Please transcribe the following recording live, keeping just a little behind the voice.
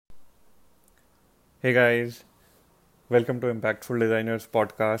Hey guys, welcome to Impactful Designers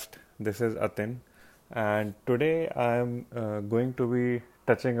podcast. This is Atin, and today I'm going to be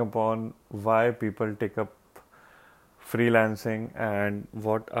touching upon why people take up freelancing and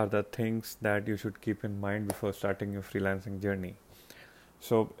what are the things that you should keep in mind before starting your freelancing journey.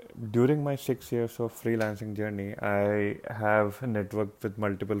 So, during my 6 years of freelancing journey, I have networked with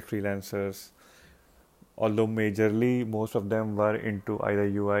multiple freelancers, although majorly most of them were into either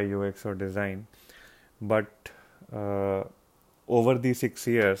UI, UX, or design. But uh, over these 6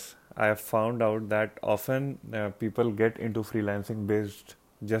 years, I have found out that often people get into freelancing based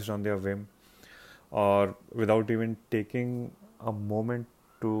just on their whim or without even taking a moment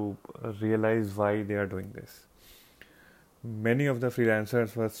to realize why they are doing this. Many of the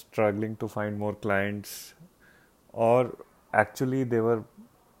freelancers were struggling to find more clients, or actually, they were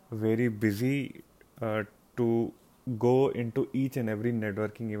very busy uh, to go into each and every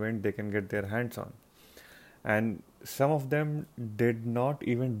networking event they can get their hands on. And some of them did not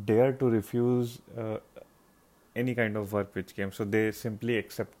even dare to refuse any kind of work which came, so they simply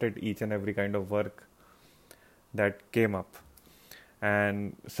accepted each and every kind of work that came up.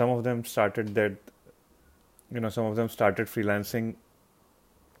 And some of them started freelancing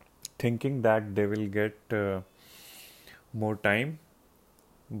thinking that they will get more time,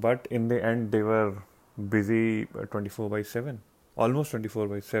 but in the end they were busy 24 by 7, almost 24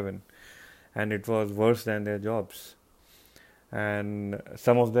 by 7, and it was worse than their jobs. And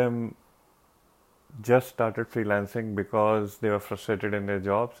some of them just started freelancing because they were frustrated in their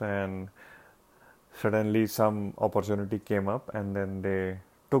jobs, and suddenly some opportunity came up and then they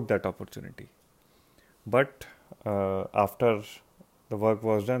took that opportunity. But after the work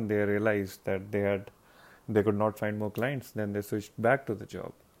was done, they realized that they could not find more clients. Then they switched back to the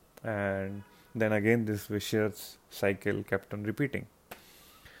job, and then again this vicious cycle kept on repeating.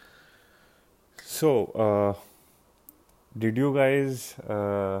 So did you guys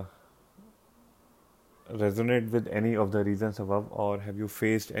resonate with any of the reasons above, or have you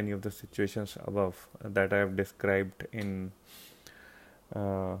faced any of the situations above that I have described in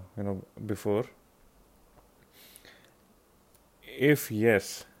before? If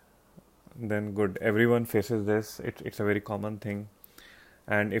yes, then good. Everyone faces this. It's a very common thing.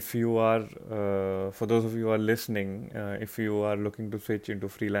 And if you are, for those of you who are listening, if you are looking to switch into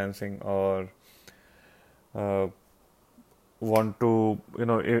freelancing or uh, want to,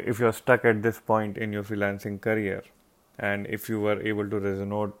 if you're stuck at this point in your freelancing career, and if you were able to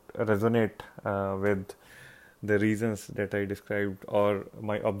resonate with the reasons that I described or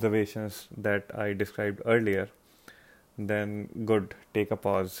my observations that I described earlier, then good, take a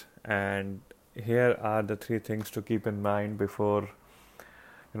pause. And here are the three things to keep in mind before,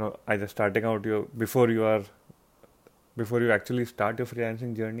 either starting out your before you actually start your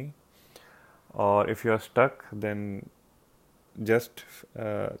freelancing journey, or if you are stuck, then just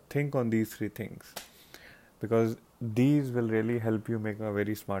think on these three things, because these will really help you make a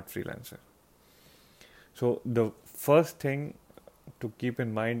very smart freelancer. So the first thing to keep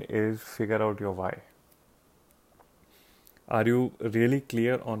in mind is figure out your why. Are you really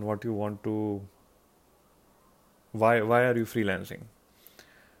clear on what you want to? Why are you freelancing?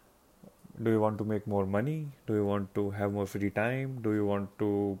 Do you want to make more money? Do you want to have more free time? Do you want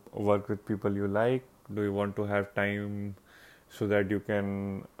to work with people you like? Do you want to have time so that you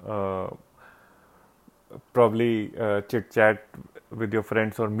can probably chit chat with your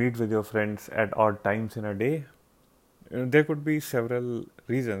friends or meet with your friends at odd times in a day? There could be several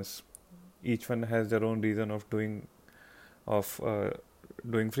reasons. Each one has their own reason of doing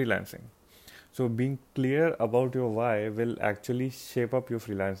freelancing. So being clear about your why will actually shape up your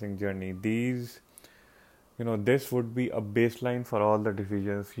freelancing journey. This would be a baseline for all the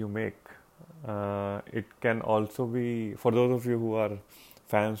decisions you make. It can also be, for those of you who are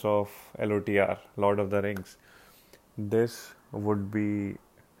fans of LOTR, Lord of the Rings, this would be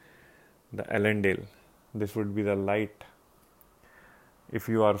the Elendil. This would be the light. If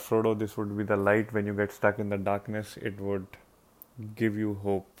you are Frodo, this would be the light. When you get stuck in the darkness, it would give you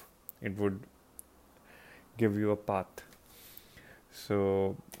hope. It would give you a path.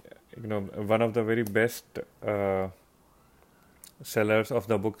 So, one of the very best sellers of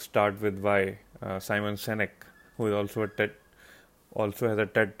the book Start With Why, Simon Sinek, who is also has a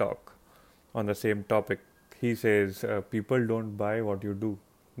TED talk on the same topic. He says people don't buy what you do;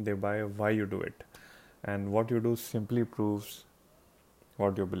 they buy why you do it, and what you do simply proves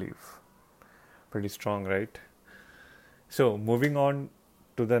what you believe. Pretty strong, right? So, moving on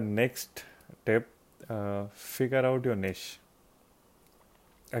to the next tip, figure out your niche.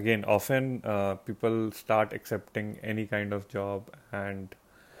 Again, often people start accepting any kind of job, and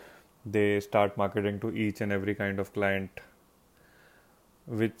they start marketing to each and every kind of client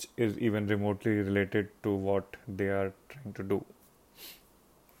which is even remotely related to what they are trying to do.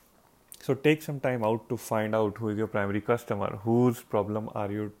 So take some time out to find out who is your primary customer, whose problem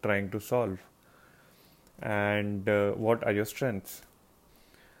are you trying to solve, and what are your strengths.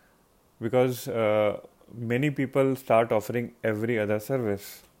 Because many people start offering every other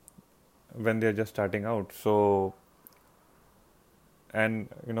service when they're just starting out. So, and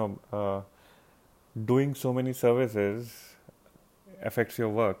doing so many services affects your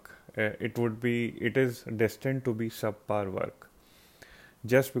work. It is destined to be subpar work.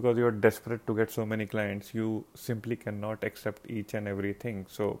 Just because you're desperate to get so many clients, you simply cannot accept each and everything.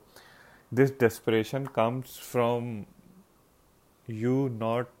 So this desperation comes from you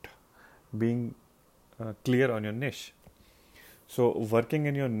not being clear on your niche. So working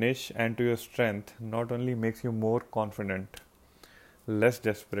in your niche and to your strength not only makes you more confident, less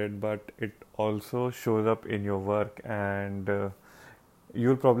desperate, but it also shows up in your work, and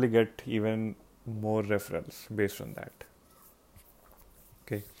you'll probably get even more referrals based on that.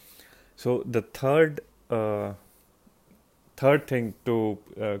 Okay. So the third thing to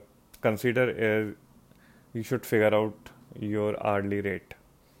consider is you should figure out your hourly rate.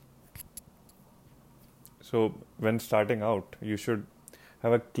 So when starting out, you should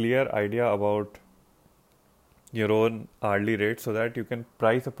have a clear idea about your own hourly rate so that you can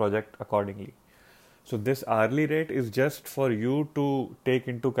price a project accordingly. So this hourly rate is just for you to take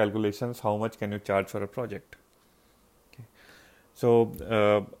into calculations how much can you charge for a project. Okay.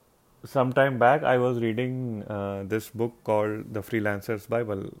 So some time back, I was reading this book called The Freelancer's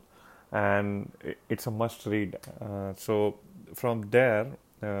Bible, and it's a must read. So from there,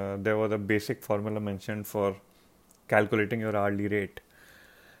 there was a basic formula mentioned for calculating your hourly rate.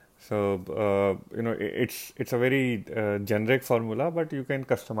 So it's a very generic formula, but you can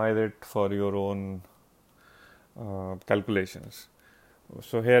customize it for your own calculations.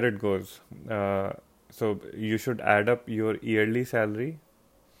 So here it goes. So you should add up your yearly salary,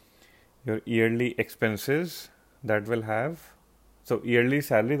 your yearly expenses that will have. So yearly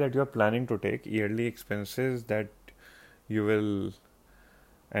salary that you are planning to take, yearly expenses that you will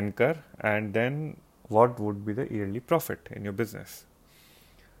incur, and then what would be the yearly profit in your business.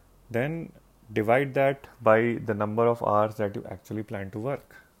 Then divide that by the number of hours that you actually plan to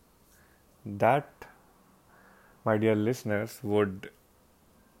work. That, my dear listeners, would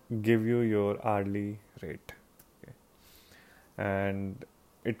give you your hourly rate. Okay. And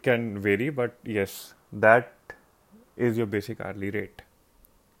it can vary, but yes, that is your basic hourly rate.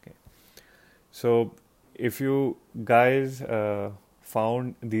 Okay. So if you guys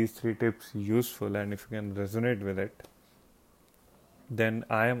found these 3 tips useful and if you can resonate with it, then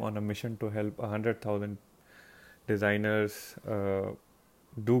I am on a mission to help 100,000 designers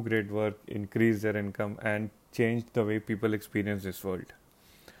do great work, increase their income, and change the way people experience this world.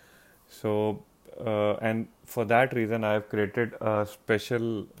 So, and for that reason, I have created a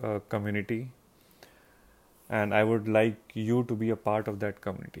special community, and I would like you to be a part of that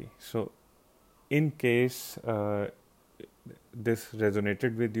community. So, in case this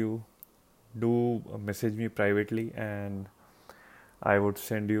resonated with you, do message me privately, and I would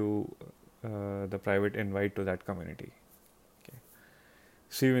send you the private invite to that community. Okay.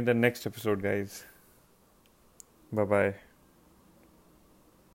 See you in the next episode, guys. Bye bye.